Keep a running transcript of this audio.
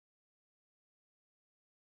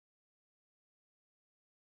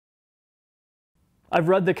I've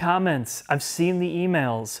read the comments. I've seen the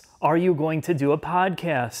emails. Are you going to do a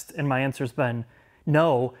podcast? And my answer's been,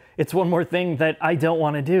 no, it's one more thing that I don't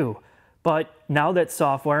want to do. But now that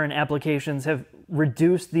software and applications have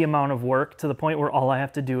reduced the amount of work to the point where all I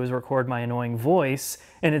have to do is record my annoying voice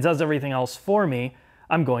and it does everything else for me,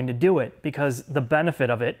 I'm going to do it because the benefit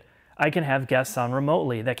of it, I can have guests on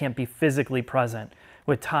remotely that can't be physically present.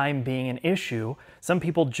 With time being an issue, some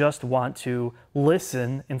people just want to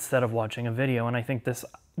listen instead of watching a video. And I think this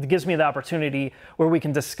gives me the opportunity where we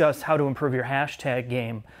can discuss how to improve your hashtag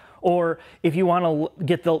game. Or if you want to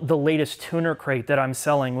get the latest tuner crate that I'm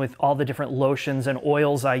selling with all the different lotions and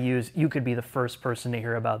oils I use, you could be the first person to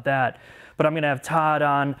hear about that. But I'm going to have Todd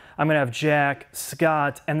on, I'm going to have Jack,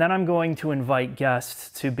 Scott, and then I'm going to invite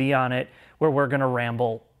guests to be on it where we're going to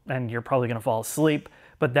ramble and you're probably going to fall asleep,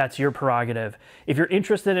 but that's your prerogative. If you're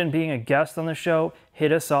interested in being a guest on the show,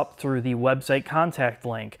 hit us up through the website contact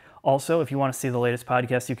link. Also, if you want to see the latest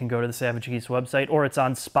podcast, you can go to the SavagGeese website, or it's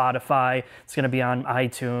on Spotify. It's going to be on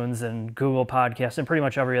iTunes and Google Podcasts and pretty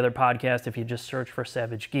much every other podcast if you just search for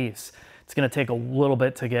SavagGeese. It's going to take a little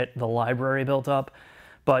bit to get the library built up,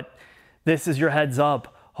 but this is your heads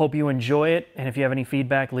up. Hope you enjoy it, and if you have any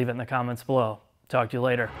feedback, leave it in the comments below. Talk to you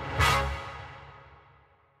later.